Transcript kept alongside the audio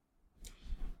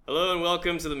Hello and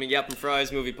welcome to the McGap and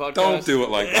Fries movie podcast. Don't do it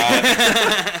like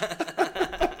that.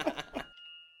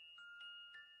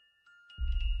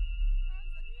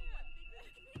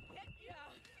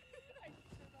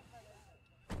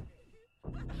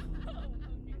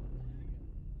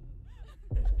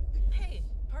 Hey,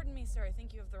 pardon me, sir. I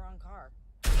think you have the wrong car.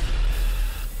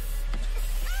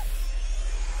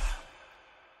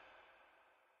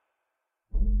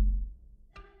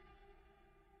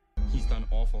 He's done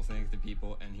awful things to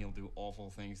people, and he'll do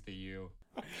awful things to you.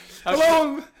 How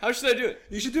should I do it?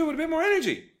 You should do it with a bit more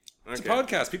energy. It's a Okay.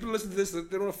 podcast. People listen to this, they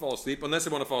don't want to fall asleep. Unless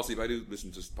they want to fall asleep. I do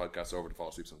listen to podcasts over to fall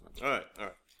asleep sometimes. Alright.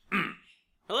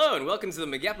 Hello and welcome to the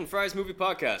McGap and Fries movie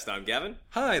podcast. I'm Gavin.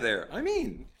 Hi there. I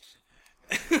mean,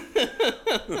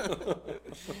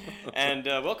 And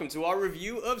welcome to our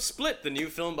review of Split, the new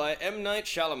film by M. Night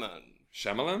Shyamalan.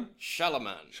 Shyamalan?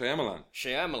 Shyamalan.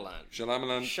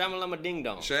 Shyamalan Ding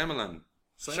Dong. Shyamalan.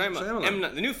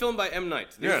 The new film by M.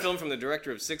 Night. The new Yes. film from the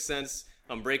director of Sixth Sense,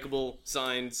 Unbreakable,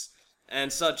 Signs,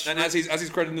 and such. And as he's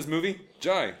credited in this movie,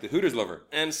 Jai, the Hooters lover.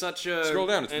 And such. Scroll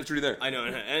down, it's literally there. I know,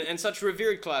 and such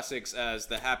revered classics as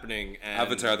The Happening and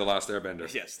Avatar: The Last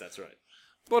Airbender. Yes, that's right.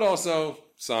 But also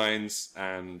Signs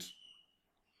and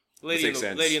Lady in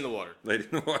the Water. Lady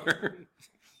in the Water.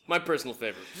 My personal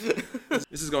favorite.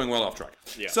 This is going well off track.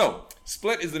 Yeah. So,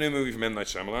 Split is the new movie from M. Night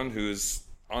Shyamalan, who's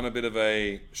on a bit of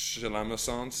a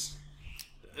Shyamalan.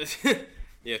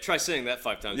 Yeah, try saying that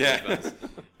 5 times. Yeah. Really fast.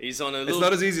 He's on a little. It's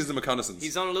not as easy as The Reconnaissance.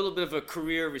 He's on a little bit of a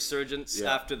career resurgence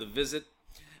after The Visit.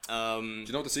 Do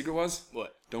you know what the secret was?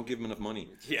 What? Don't give him enough money.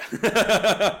 Yeah.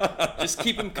 Just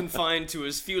keep him confined to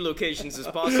as few locations as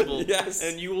possible. Yes.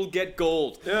 And you will get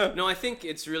gold. Yeah. No, I think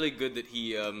it's really good that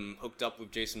he hooked up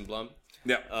with Jason Blum.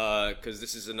 Yeah. Because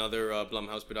this is another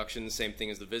Blumhouse production, same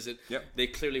thing as The Visit. Yep. They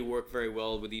clearly work very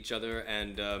well with each other,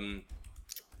 and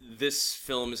this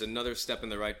film is another step in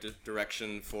the right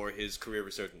direction for his career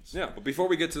resurgence. Yeah, but before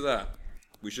we get to that,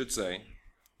 we should say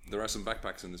there are some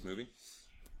backpacks in this movie.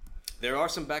 There are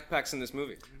some backpacks in this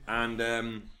movie. And,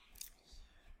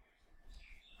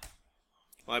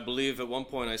 I believe at one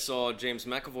point I saw James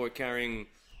McAvoy carrying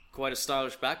quite a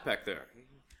stylish backpack there.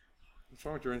 what's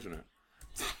wrong with your internet?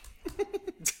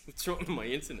 What's wrong with my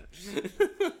internet?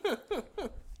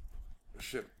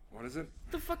 Shit, what is it?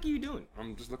 What the fuck are you doing?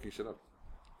 I'm just looking shit up.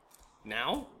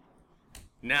 Now?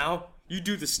 Now? You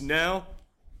do this now?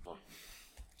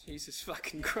 Jesus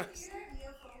fucking Christ.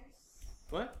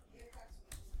 What?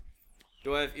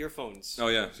 Do I have earphones? Oh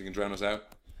yeah, so you can drown us out.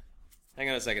 Hang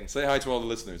on a second. Say hi to all the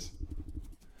listeners.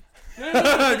 Go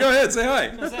ahead, say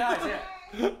hi. Say hi,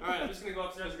 Alright, I'm just gonna go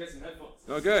upstairs and get some headphones.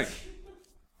 Okay.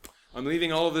 I'm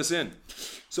leaving all of this in.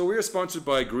 So we are sponsored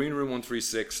by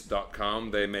greenroom136.com.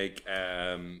 They make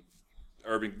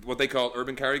what they call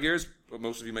urban carry gears, what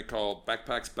most of you might call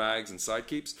backpacks, bags, and side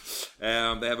keeps. They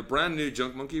have a brand new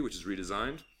Junk Monkey, which is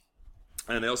redesigned.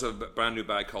 And they also have a brand new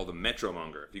bag called the Metro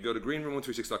Monger. If you go to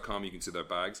greenroom136.com, you can see their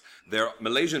bags. They're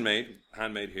Malaysian made,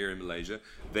 handmade here in Malaysia.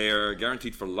 They are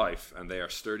guaranteed for life, and they are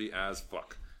sturdy as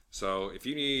fuck. So if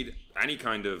you need any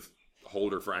kind of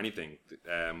holder for anything,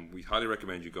 we highly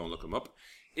recommend you go and look them up.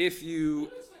 If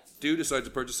you do decide to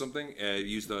purchase something,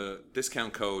 use the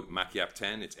discount code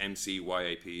MACYAP10. It's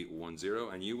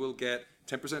MCYAP10, and you will get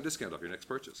 10% discount off your next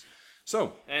purchase.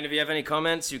 So, And if you have any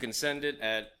comments, you can send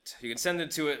them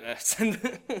to us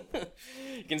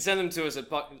at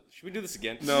should we do this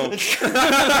again? no.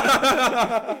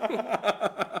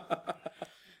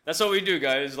 That's what we do,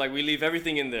 guys. Like, we leave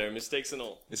everything in there, mistakes and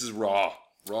all. This is raw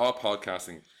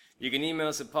podcasting. You can email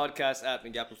us at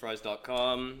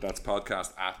podcast@mcgapandfries.com. That's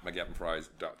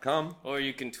podcast@mcgapandfries.com. Or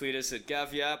you can tweet us at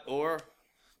gavyap or...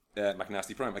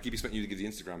 McNasty Prime. I keep expecting you to give the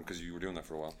Instagram because you were doing that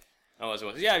for a while. Oh, as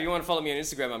well. Yeah, if you want to follow me on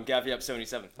Instagram, I'm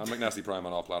gavyap77. I'm McNasty Prime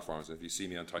on all platforms. If you see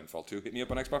me on Titanfall 2, hit me up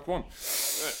on Xbox One.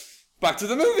 Right. Back to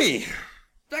the movie.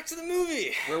 Back to the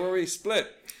movie. Where were we? Split.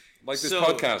 Like this So-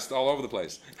 podcast all over the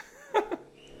place.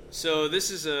 So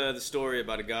this is the story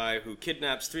about a guy who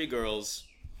kidnaps 3 girls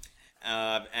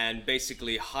and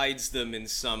basically hides them in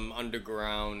some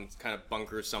underground kind of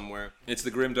bunker somewhere. It's the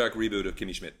grimdark reboot of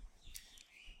Kimmy Schmidt.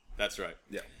 That's right.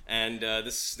 Yeah. And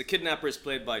the kidnapper is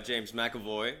played by James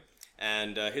McAvoy,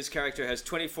 and his character has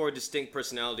 24 distinct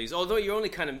personalities. Although you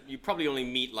probably only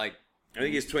meet like. I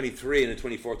think he's 23 and the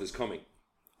 24th is coming.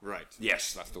 Right.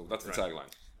 Yes, that's the tagline.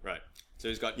 Right. So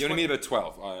he's got. You only meet about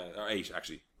 12 or 8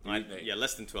 actually. Yeah,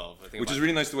 less than 12. I think. Which is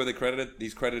really nice the way they credit it.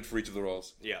 He's credited for each of the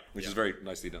roles. Yeah. Which is very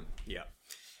nicely done. Yeah.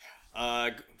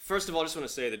 First of all, I just want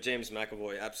to say that James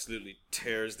McAvoy absolutely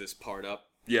tears this part up.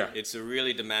 Yeah. It's a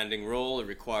really demanding role. It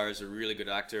requires a really good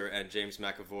actor, and James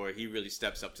McAvoy, he really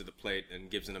steps up to the plate and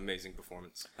gives an amazing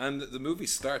performance. And the movie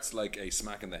starts like a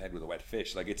smack in the head with a wet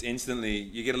fish. Like it's instantly,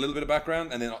 you get a little bit of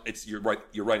background, and then you're right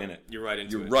in it. You're right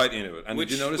into it. You're right into it. And Which-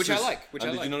 did you notice? which I like, which I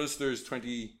did like. you notice there's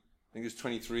 20? I think there's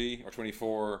 23 or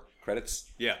 24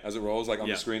 credits. Yeah. As it rolls, like on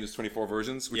Yeah. the screen, there's 24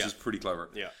 versions, which Yeah. is pretty clever.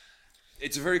 Yeah.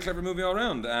 It's a very clever movie all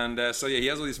around, and so yeah, he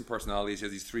has all these different personalities. He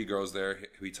has these 3 girls there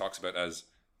who he talks about as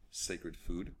sacred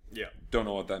food. Yeah. Don't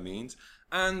know what that means,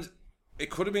 and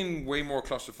it could have been way more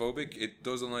claustrophobic. It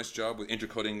does a nice job with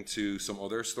intercutting to some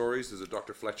other stories. There's a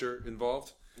Dr. Fletcher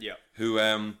involved, Yeah. who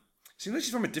seems like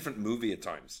she's from a different movie at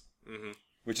times,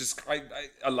 which is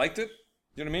I liked it.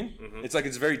 You know what I mean? It's like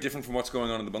it's very different from what's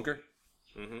going on in the bunker.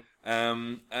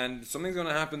 And something's going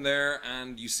to happen there,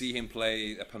 and you see him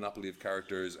play a panoply of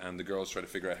characters, and the girls try to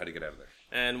figure out how to get out of there.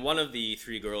 And one of the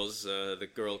 3 girls, the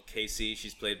girl Casey,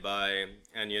 she's played by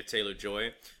Anya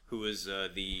Taylor-Joy, who is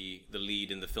the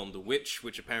lead in the film The Witch,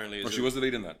 which apparently is... Well, she was the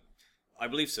lead in that. I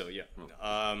believe so, yeah.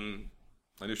 I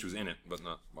knew she was in it, but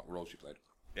not what role she played.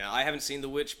 Yeah, I haven't seen The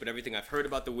Witch, but everything I've heard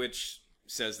about The Witch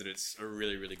says that it's a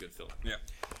really, really good film. Yeah.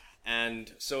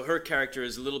 And so her character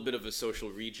is a little bit of a social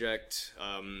reject.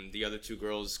 The other 2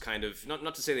 girls kind of,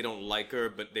 not to say they don't like her,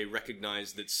 but they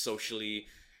recognize that socially...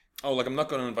 Oh, like I'm not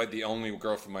going to invite the only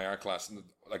girl from my art class.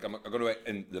 Like I'm going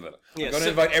to Yeah,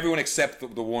 invite everyone except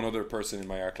the one other person in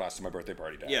my art class to my birthday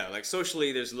party. Dad. Yeah, like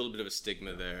socially there's a little bit of a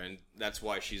stigma there, and that's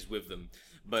why she's with them.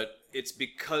 But it's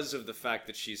because of the fact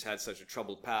that she's had such a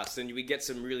troubled past, and we get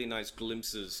some really nice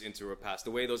glimpses into her past.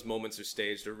 The way those moments are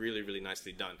staged are really, really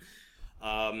nicely done.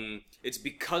 It's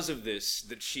because of this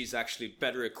that she's actually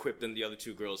better equipped than the other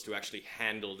 2 girls to actually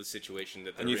handle the situation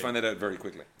that they're in. And you find that out very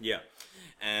quickly. Yeah.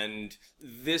 And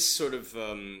this sort of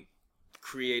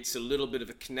creates a little bit of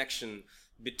a connection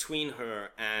between her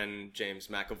and James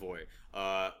McAvoy.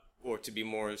 Or to be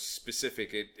more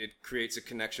specific, it creates a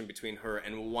connection between her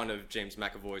and one of James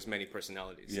McAvoy's many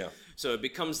personalities. Yeah. So it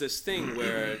becomes this thing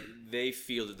where they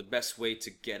feel that the best way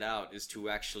to get out is to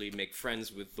actually make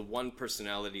friends with the one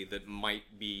personality that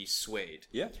might be swayed.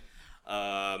 Yeah.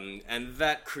 And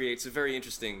that creates a very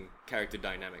interesting character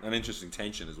dynamic. An interesting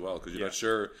tension as well, because you're not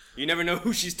sure. You never know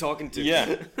who she's talking to.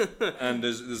 Yeah. And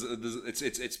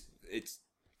it's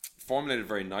formulated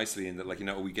very nicely in that, like, you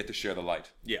know, we get to share the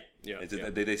light. Yeah.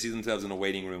 They see themselves in a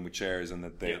waiting room with chairs, and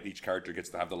that each character gets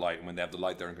to have the light, and when they have the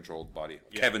light, they're in control of the body.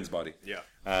 Kevin's body. Yeah.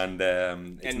 And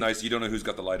it's nice. You don't know who's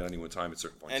got the light at any one time at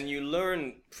certain points. And you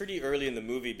learn pretty early in the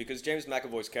movie, because James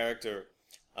McAvoy's character,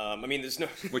 there's no...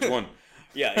 Which one?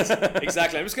 Yeah,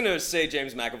 exactly. I'm just going to say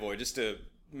James McAvoy just to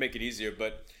make it easier,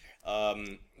 but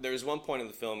there's one point in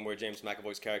the film where James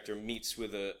McAvoy's character meets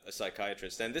with a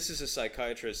psychiatrist, and this is a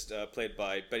psychiatrist played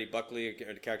by Betty Buckley.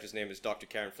 The character's name is Dr.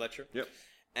 Karen Fletcher. Yep.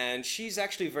 And she's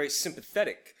actually very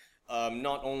sympathetic,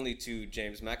 not only to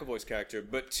James McAvoy's character,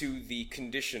 but to the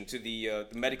condition, to the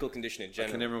medical condition in I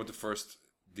general. can never remember what the first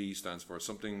D stands for.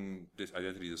 Something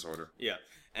identity disorder. Yeah.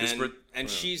 Disparate? And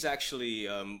she's actually,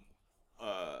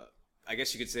 I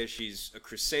guess you could say she's a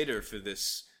crusader for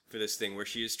this thing, where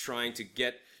she is trying to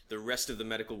get the rest of the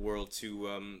medical world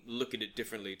to look at it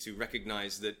differently, to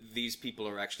recognize that these people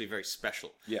are actually very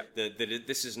special. Yeah.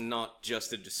 This is not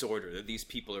just a disorder, that these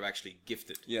people are actually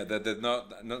gifted. Yeah, that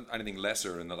not anything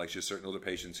lesser, and that, like, she has certain other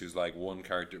patients who's like one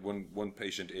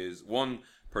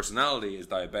personality is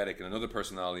diabetic, and another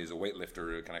personality is a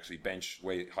weightlifter who can actually bench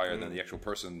way higher than the actual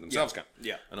person themselves can.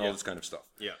 Yeah. And all this kind of stuff.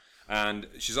 Yeah. And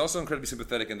she's also incredibly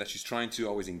sympathetic in that she's trying to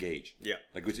always engage. Yeah.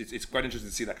 Like, it's quite interesting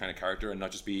to see that kind of character and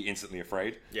not just be instantly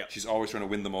afraid. Yeah. She's always trying to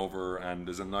win them over, and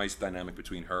there's a nice dynamic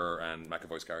between her and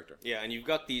McAvoy's character. Yeah, and you've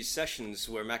got these sessions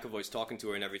where McAvoy's talking to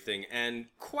her and everything, and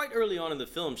quite early on in the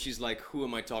film, she's like, who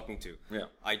am I talking to? Yeah.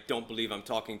 I don't believe I'm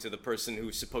talking to the person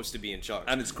who's supposed to be in charge.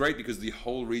 And it's great because the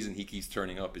whole reason he keeps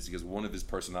turning up is because one of his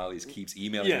personalities keeps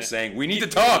emailing Yeah. her saying, we need to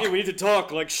talk! Yeah, we need to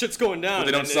talk, like, shit's going down. But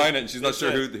they don't And sign it, and she's not that's sure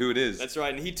right. who it is. That's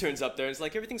right, and he turns up there, and it's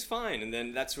like, everything's fine. And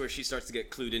then that's where she starts to get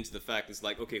clued into the fact, it's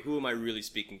like, okay, who am I really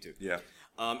speaking to? Yeah.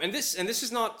 And this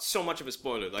is not so much of a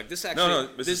spoiler. Like, this actually... No,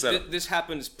 this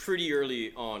happens pretty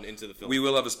early on into the film. We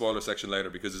will have a spoiler section later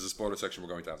because there's a spoiler section we're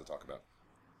going to have to talk about.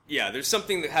 Yeah, there's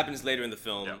something that happens later in the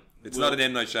film. Yeah. It's not an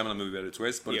M. Night Shyamalan movie without a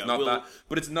twist, but it's not we'll- that.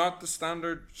 But it's not the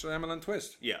standard Shyamalan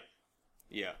twist. Yeah.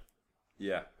 Yeah.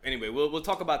 Anyway, we'll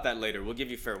talk about that later. We'll give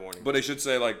you fair warning. But I should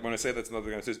say, like, when I say that's not the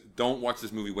kind of twist, don't watch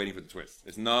this movie waiting for the twist.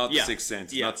 It's not The Yeah. Sixth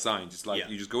Sense. It's Yeah. not Signs. It's like, Yeah.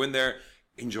 you just go in there,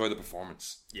 enjoy the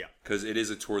performance. Yeah. Because it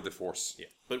is a tour de force. Yeah,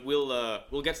 but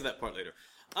we'll get to that part later.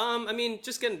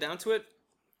 Just getting down to it,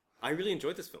 I really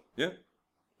enjoyed this film. Yeah.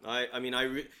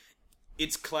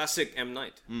 It's classic M.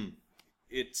 Night.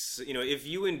 It's, if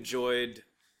you enjoyed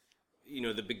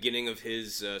the beginning of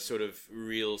his sort of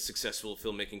real successful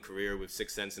filmmaking career with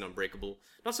Sixth Sense and Unbreakable.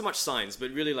 Not so much Signs,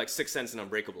 but really like Sixth Sense and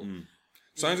Unbreakable.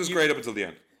 Signs was great up until the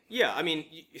end. Yeah, I mean,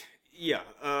 yeah.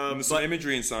 And there's some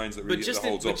imagery in Signs that really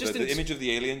holds up. The in, image of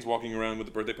the aliens walking around with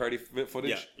the birthday party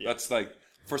footage, that's like,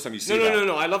 first time you see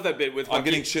No, I love that bit with I'm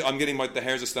getting the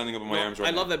hairs are standing up on my arms right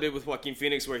now. I love that bit with Joaquin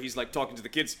Phoenix where he's like talking to the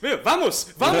kids,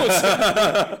 vamos!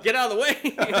 Get out of the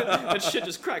way! That shit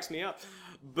just cracks me up.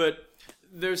 But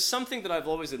there's something that I've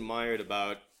always admired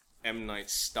about M.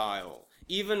 Night's style.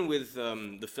 Even with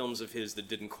the films of his that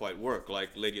didn't quite work, like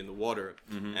Lady in the Water,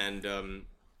 and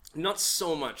not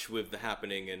so much with The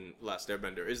Happening and Last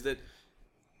Airbender, is that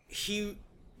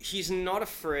he's not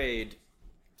afraid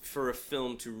for a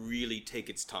film to really take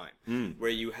its time,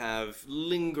 where you have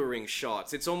lingering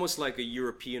shots. It's almost like a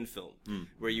European film,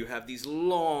 where you have these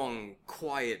long,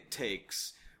 quiet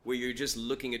takes, where you're just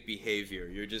looking at behavior,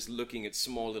 you're just looking at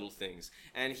small little things.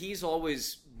 And he's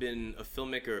always been a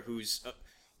filmmaker who's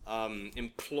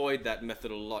employed that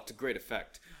method a lot to great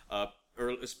effect,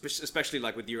 especially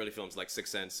like with the early films like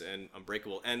Sixth Sense and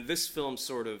Unbreakable. And this film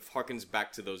sort of harkens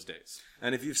back to those days.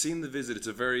 And if you've seen The Visit, it's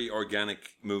a very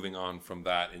organic moving on from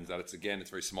that, in that it's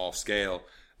very small scale.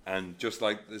 And just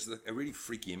like, there's a really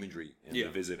freaky imagery in The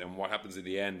Visit. And what happens in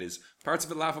the end is parts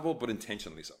of it laughable, but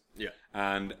intentionally so. Yeah.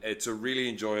 And it's a really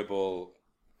enjoyable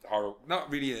horror.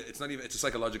 Not really, it's a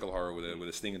psychological horror with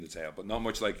a sting in the tail, but not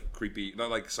much like creepy,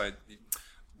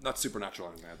 not supernatural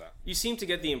or anything like that. You seem to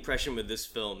get the impression with this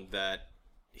film that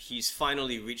he's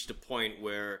finally reached a point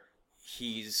where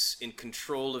he's in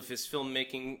control of his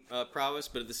filmmaking prowess,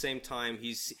 but at the same time,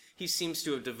 he seems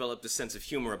to have developed a sense of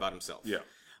humor about himself. Yeah.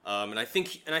 And I think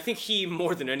he,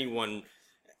 more than anyone,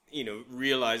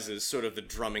 realizes sort of the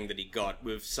drumming that he got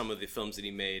with some of the films that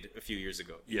he made a few years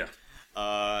ago. Yeah.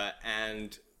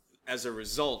 And as a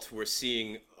result, we're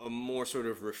seeing a more sort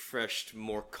of refreshed,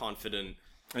 more confident,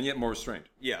 and yet more restrained.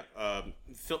 Yeah,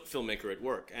 filmmaker at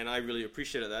work, and I really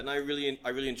appreciated that, and I really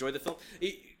enjoyed the film.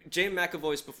 James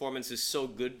McAvoy's performance is so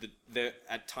good that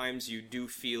at times you do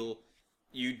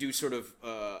sort of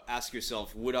ask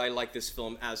yourself, would I like this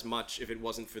film as much if it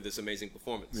wasn't for this amazing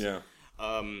performance? Yeah.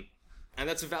 And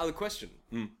that's a valid question.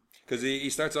 Because he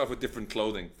starts off with different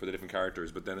clothing for the different characters,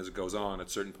 but then as it goes on,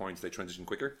 at certain points they transition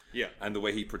quicker. Yeah. And the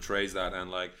way he portrays that, and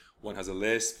like, one has a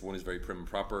lisp, one is very prim and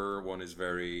proper, one is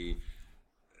very...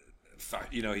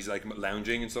 he's like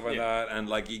lounging and stuff like that, and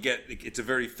like it's a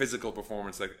very physical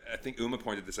performance. Like, I think Uma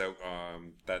pointed this out,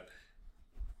 that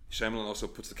Shyamalan also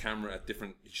puts the camera at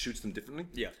different, he shoots them differently.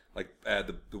 Yeah. Like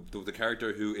the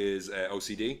character who is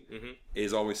OCD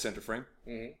is always center frame.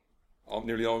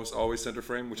 Nearly always center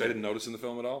frame, which I didn't notice in the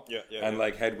film at all. And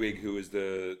like Hedwig, who is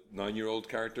the 9-year-old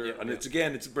character, and it's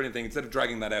a brilliant thing. Instead of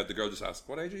dragging that out, the girl just asks,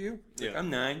 "What age are you?" Like, I'm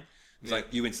 9. It's like,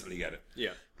 you instantly get it.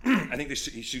 Yeah. I think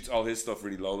he shoots all his stuff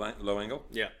really low angle.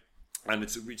 Yeah. And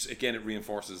it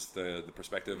reinforces the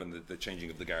perspective and the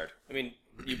changing of the guard. I mean,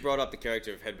 you brought up the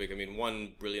character of Hedwig. I mean,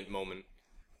 one brilliant moment,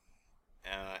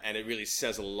 and it really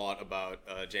says a lot about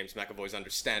James McAvoy's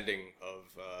understanding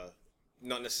of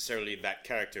not necessarily that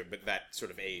character, but that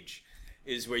sort of age,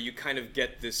 is where you kind of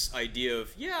get this idea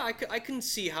of, I can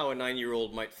see how a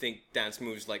 9-year-old might think dance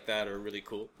moves like that are really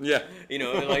cool. Yeah.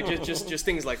 Like just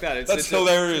things like that. That's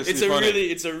hilarious.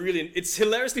 It's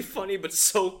hilariously funny, but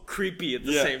so creepy at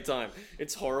the same time.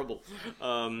 It's horrible.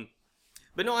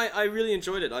 But no, I really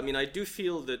enjoyed it. I mean, I do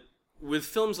feel that with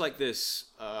films like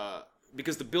this,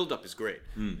 because the build-up is great,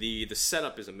 the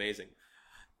setup is amazing,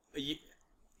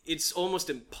 it's almost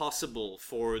impossible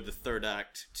for the third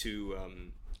act to...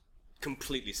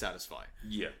 completely satisfy.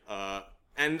 Yeah.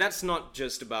 And that's not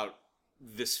just about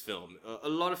this film. A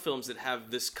lot of films that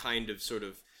have this kind of sort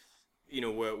of,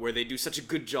 where they do such a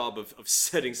good job of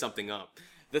setting something up,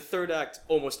 the third act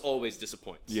almost always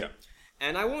disappoints. Yeah.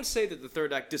 And I won't say that the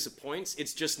third act disappoints,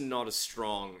 it's just not as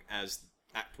strong as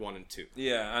Act 1 and 2.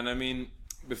 Yeah, and I mean,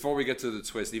 before we get to the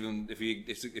twist, even if you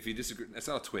disagree, it's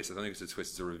not a twist, I don't think it's a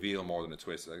twist, it's a reveal more than a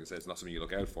twist. Like I said, it's not something you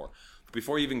look out for. But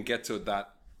before you even get to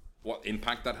that, what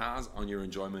impact that has on your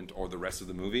enjoyment or the rest of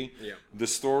the movie. Yeah. The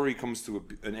story comes to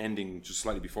an ending just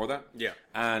slightly before that. Yeah.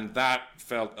 And that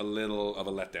felt a little of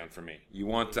a letdown for me. You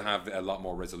want to have a lot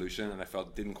more resolution, and I felt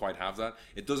it didn't quite have that.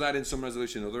 It does add in some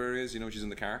resolution in other areas, she's in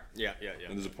the car. Yeah.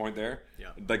 And there's a point there. Yeah.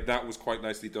 Like, that was quite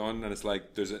nicely done, and it's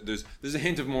like there's a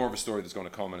hint of more of a story that's going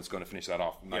to come, and it's going to finish that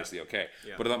off nicely, okay.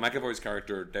 Yeah. But about McAvoy's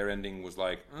character, their ending was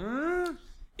like,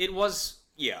 It was,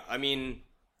 I mean...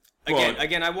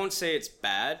 Again, I won't say it's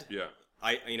bad. Yeah.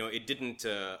 It didn't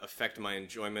affect my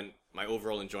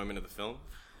overall enjoyment of the film,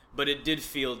 but it did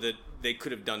feel that they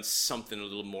could have done something a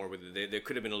little more with it. There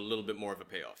could have been a little bit more of a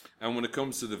payoff. And when it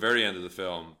comes to the very end of the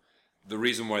film, the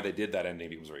reason why they did that ending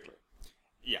becomes very clear.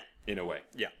 Yeah. In a way.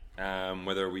 Yeah.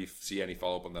 Whether we see any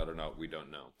follow-up on that or not, we don't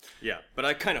know. Yeah, but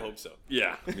I kind of hope so.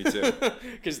 Yeah, me too.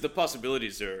 Because the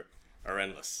possibilities are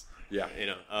endless. Yeah. You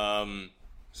know.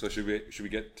 So should we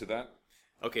get to that?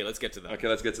 Okay, let's get to that. Okay,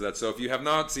 let's get to that. So if you have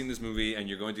not seen this movie and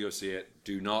you're going to go see it,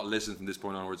 do not listen from this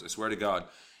point onwards. I swear to God,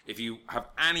 if you have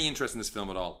any interest in this film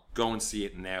at all, go and see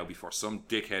it now before some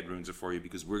dickhead ruins it for you,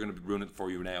 because we're going to ruin it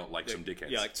for you now like some dickheads.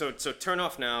 Yeah, so turn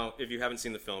off now if you haven't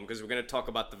seen the film, because we're going to talk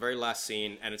about the very last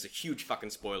scene, and it's a huge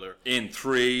fucking spoiler. In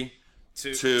 3,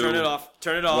 2, turn it off.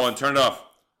 Turn it off. 1, turn it off.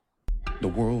 The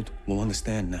world will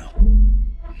understand now.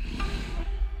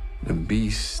 The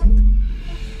beast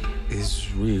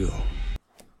is real.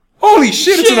 Holy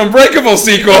shit, it's an Unbreakable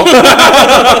sequel!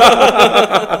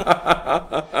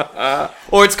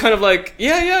 Or it's kind of like,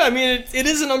 I mean, it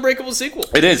is an Unbreakable sequel.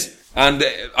 It is. And,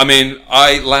 I mean,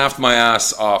 I laughed my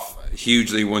ass off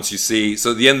hugely once you see...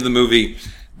 So at the end of the movie,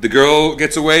 the girl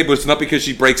gets away, but it's not because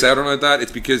she breaks out or like that.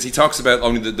 It's because he talks about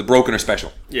only the broken are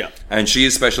special. Yeah. And she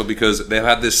is special because they've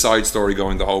had this side story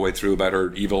going the whole way through about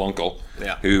her evil uncle.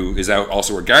 Yeah. Who is out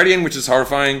also her guardian, which is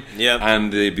horrifying. Yeah.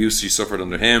 And the abuse she suffered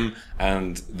under him.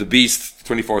 And the Beast,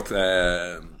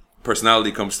 24th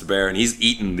personality, comes to bear, and he's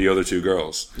eaten the other two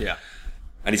girls. Yeah.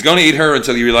 And he's going to eat her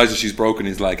until he realizes she's broken.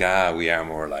 He's like, we are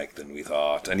more alike than we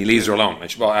thought. And he leaves her alone.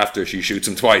 And after she shoots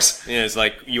him twice. Yeah, it's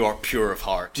like, you are pure of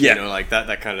heart. Yeah. You know, like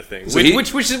that kind of thing. So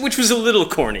which was a little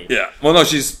corny. Yeah. Well, no,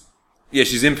 she's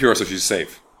impure, so she's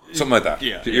safe. Something like that.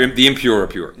 Yeah. The impure are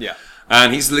pure. Yeah.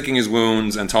 And he's licking his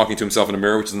wounds and talking to himself in a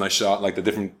mirror, which is a nice shot, like the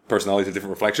different personalities, the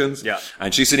different reflections. Yeah.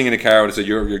 And she's sitting in a car and said,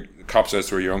 your cop says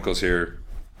to her, your uncle's here.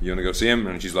 You want to go see him?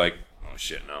 And she's like, oh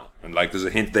shit, no. And like, there's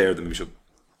a hint there that maybe she'll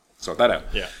sort that out.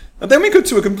 Yeah. And then we cut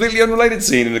to a completely unrelated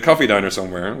scene in a coffee diner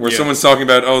somewhere where someone's talking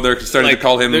about, they're starting to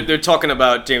call him... They're talking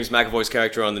about James McAvoy's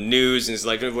character on the news, and it's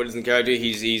like, what is the character?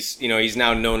 He's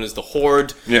now known as the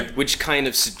Horde, which kind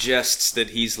of suggests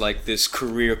that he's like this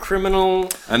career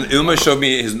criminal. And Uma showed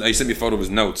me, he sent me a photo of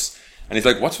his notes, and he's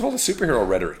like, what's with all the superhero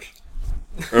rhetoric?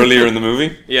 Earlier in the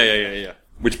movie. Yeah.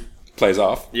 Which plays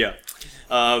off. Yeah.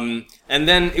 And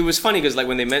then it was funny because like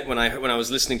when they met, when I was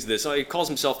listening to this, he calls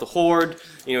himself the Horde.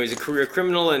 You know, he's a career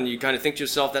criminal, and you kind of think to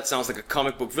yourself, that sounds like a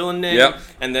comic book villain name. Yeah.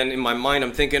 And then in my mind,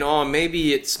 I'm thinking,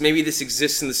 maybe this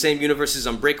exists in the same universe as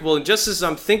Unbreakable. And just as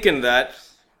I'm thinking that,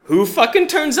 who fucking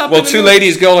turns up? Well, two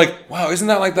ladies go like, wow, isn't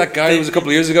that like that guy who was a couple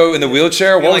of years ago in the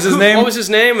wheelchair? What was his name? What was his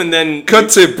name? And then cut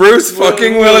to Bruce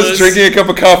fucking Willis drinking a cup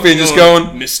of coffee and just going,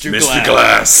 Mr.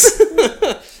 Glass.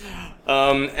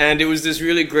 And it was this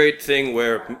really great thing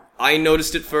where I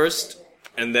noticed it first,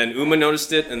 and then Uma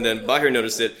noticed it, and then Bahir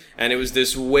noticed it, and it was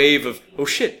this wave of, oh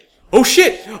shit!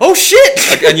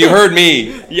 Like, and you heard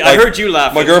me. Yeah, I heard you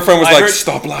laughing. My girlfriend was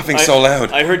stop laughing so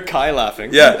loud. I heard Kai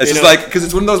laughing. Yeah, it's just like, because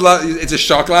it's one of those, it's a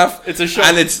shock laugh. It's a shock.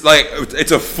 And it's like,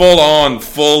 it's a full-on,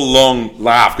 full-lung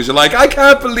laugh, because you're like, I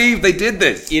can't believe they did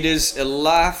this. It is a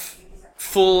laugh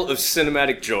full of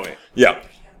cinematic joy. Yeah.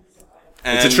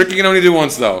 And it's a trick you can only do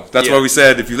once, though. That's why we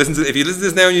said if you listen to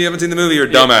this now and you haven't seen the movie, you're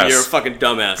a dumbass. You're a fucking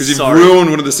dumbass. Because you've ruined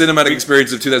one of the cinematic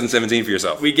experiences of 2017 for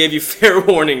yourself. We gave you fair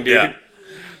warning, dude. Yeah.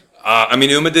 I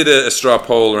mean, Uma did a straw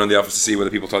poll around the office to see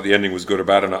whether people thought the ending was good or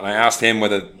bad or not. And I asked him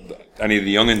whether any of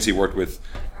the youngins he worked with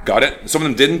got it. Some of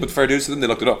them didn't, but fair dues to them, they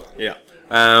looked it up. Yeah.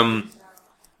 I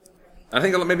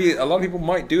think maybe a lot of people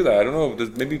might do that. I don't know.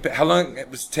 Maybe how long?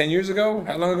 It was 10 years ago.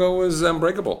 How long ago was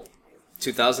Unbreakable?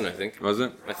 2000, I think. Was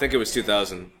it? I think it was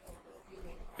 2000.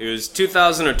 It was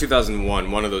 2000 or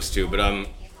 2001, one of those two. But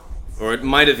or it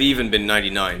might have even been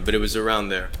 99, but it was around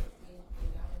there.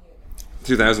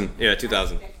 2000. Yeah,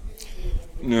 2000.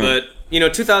 Yeah. But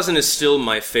 2000 is still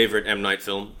my favorite M. Night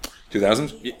film.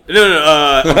 2000?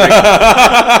 No.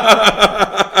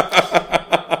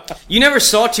 You never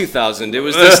saw 2000. It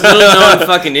was this little known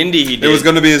fucking indie he did. It was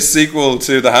going to be a sequel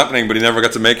to The Happening, but he never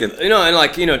got to make it.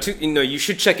 You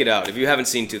should check it out. If you haven't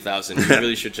seen 2000, you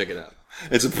really should check it out.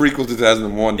 It's a prequel to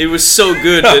 2001. It was so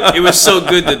good.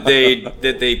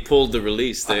 That they pulled the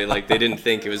release. They didn't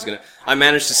think it was gonna. I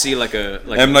managed to see M.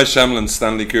 Night Shyamalan,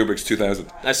 Stanley Kubrick's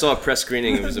 2000. I saw a press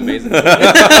screening. It was amazing. No,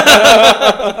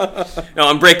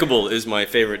 Unbreakable is my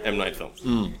favorite M. Night film.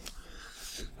 Mm.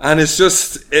 And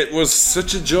it was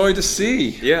such a joy to see.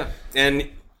 Yeah, and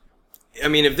I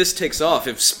mean, if this takes off,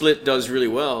 if Split does really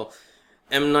well,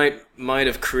 M. Night might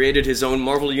have created his own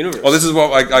Marvel universe. Well, this is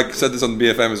what I said this on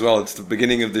BFM as well. It's the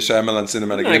beginning of the Shyamalan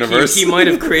cinematic universe. He might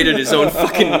have created his own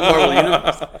fucking Marvel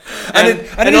universe.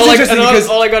 And all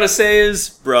I gotta say is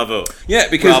bravo. Yeah,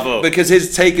 because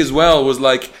his take as well was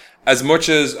like, as much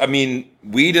as, I mean,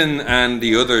 Whedon and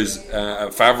the others,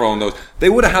 Favreau and those, they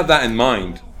would have had that in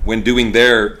mind when doing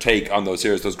their take on those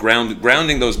heroes, those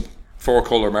grounding those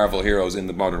 4-color Marvel heroes in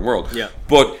the modern world. Yeah.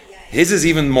 But his is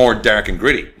even more dark and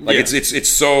gritty. Like Yeah. it's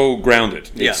so grounded.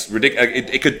 Yeah. It's ridiculous.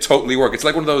 It could totally work. It's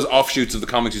like one of those offshoots of the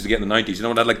comics you used to get in the 90s. You know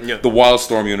what I like? Yeah. The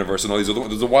Wildstorm universe and all these other.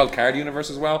 There's a Wild Card universe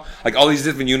as well. Like all these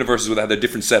different universes where they had their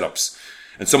different setups,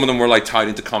 and some of them were like tied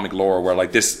into comic lore. Where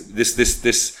like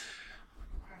this.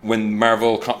 When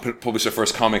Marvel published their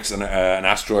first comics, and an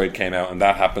asteroid came out, and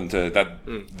that happened to that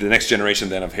the next generation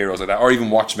then of heroes like that, or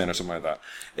even Watchmen or something like that.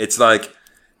 It's like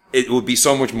it would be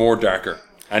so much more darker,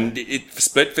 and it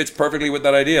fits perfectly with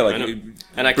that idea.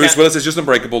 Like Bruce Willis is just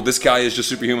unbreakable. This guy is just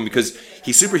superhuman because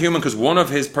he's superhuman because one of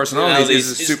his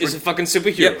personalities is a fucking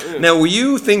superhero. Yeah. Now, were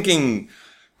you thinking?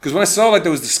 Because when I saw like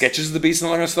there was the sketches of the Beast and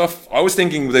all that kind of stuff, I was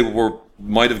thinking they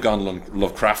might have gone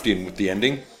Lovecraftian with the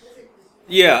ending.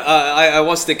 Yeah, I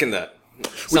was thinking that.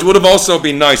 Which would have also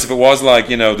been nice if it was like,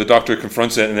 you know, the Doctor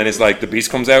confronts it and then it's like the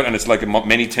Beast comes out and it's like a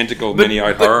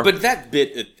many-eyed horror. But that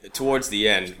bit towards the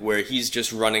end where he's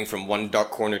just running from one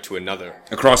dark corner to another.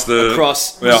 Across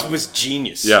was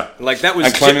genius. Yeah. Like that was...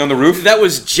 And climbing on the roof? That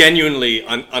was genuinely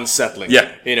unsettling.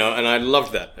 Yeah. You know, and I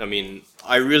loved that. I mean,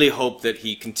 I really hope that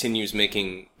he continues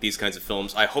making these kinds of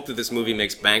films. I hope that this movie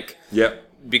makes bank. Yeah.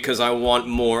 Because I want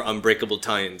more Unbreakable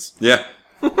tie-ins. Yeah.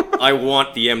 I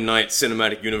want the M. Night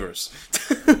cinematic universe.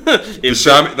 The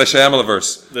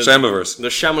Shyamalan-verse. The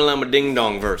Shyamalama Ding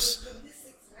Dong verse.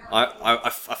 I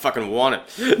fucking want it.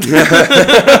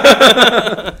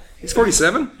 He's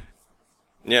 47?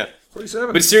 Yeah.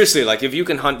 47. But seriously, like, if you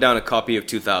can hunt down a copy of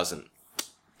 2000,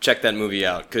 check that movie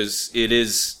out, because it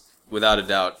is, without a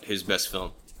doubt, his best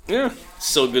film. Yeah.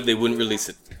 So good they wouldn't release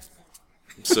it.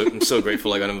 I'm so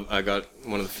grateful I got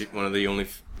one of the only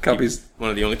copies.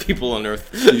 One of the only people on Earth.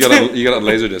 You got a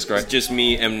Laserdisc, right? It's just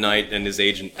me, M. Night, and his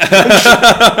agent.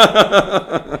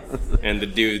 And the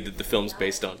dude that the film's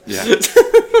based on. Yeah.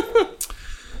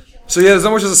 So yeah, there's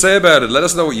not much to say about it. Let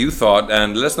us know what you thought,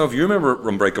 and let us know if you remember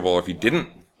Unbreakable, or if you didn't.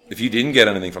 If you didn't get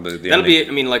anything from the that'll ending. be,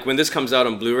 I mean, like, when this comes out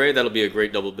on Blu-ray, that'll be a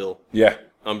great double bill. Yeah.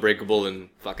 Unbreakable and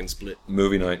fucking Split.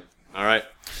 Movie night. All right.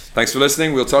 Thanks for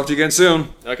listening. We'll talk to you again soon.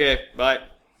 Okay, bye.